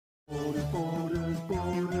Hello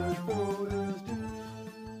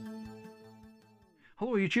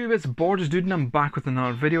YouTube, it's Borders Dude and I'm back with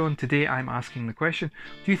another video, and today I'm asking the question,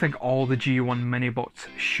 do you think all the G1 Minibots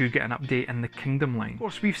should get an update in the Kingdom line? Of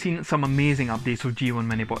course, we've seen some amazing updates of G1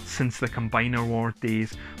 Minibots since the Combiner War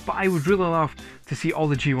days, but I would really love to see all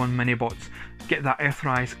the G1 Minibots get that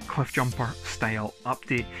Earthrise Cliffjumper style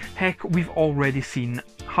update. Heck, we've already seen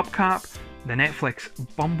Hubcap, the Netflix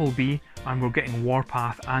Bumblebee, and we're getting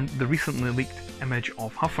Warpath and the recently leaked image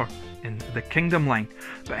of Huffer in the Kingdom line.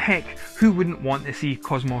 But heck, who wouldn't want to see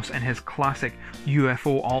Cosmos in his classic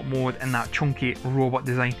UFO alt mode in that chunky robot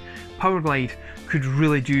design? Powerglide could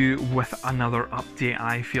really do with another update,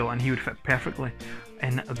 I feel, and he would fit perfectly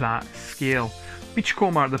in that scale.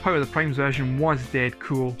 Beachcomber, the Power of the Primes version, was dead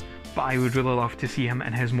cool, but I would really love to see him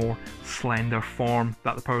in his more slender form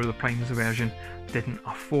that the Power of the Primes version didn't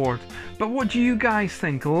afford. But what do you guys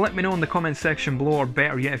think? Let me know in the comments section below, or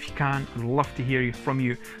better yet if you can, I'd love to hear from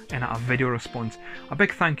you in a video response. A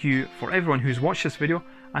big thank you for everyone who's watched this video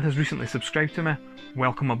and has recently subscribed to me.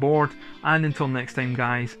 Welcome aboard, and until next time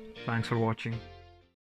guys, thanks for watching.